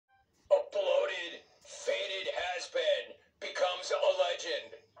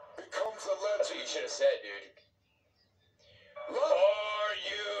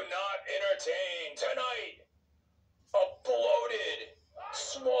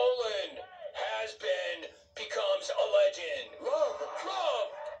Roland has been, becomes a legend. Love.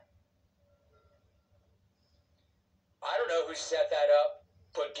 I don't know who set that up,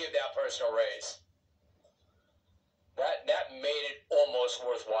 but give that person a raise. That made it almost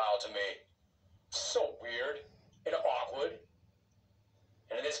worthwhile to me. So weird and awkward.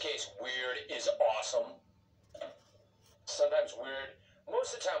 And in this case, weird is awesome. Sometimes weird,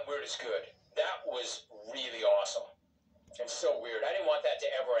 most of the time weird is good. That was really awesome. And so weird. I didn't want that to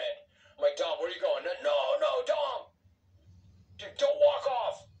ever end. I'm like, Dom, where are you going? No, Dom. Dude, don't walk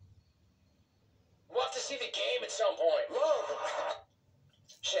off. We'll have to see the game at some point.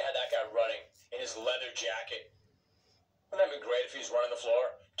 Should have had that guy running in his leather jacket. Wouldn't that be great if he was running the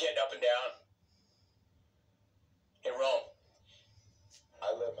floor, getting up and down? Hey, Rome.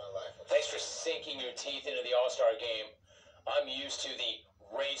 I live my life. Thanks for sinking your teeth into the All-Star game. I'm used to the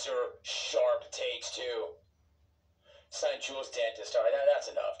razor-sharp takes, too. Sign Jules Dentist. All right,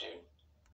 that's enough, dude.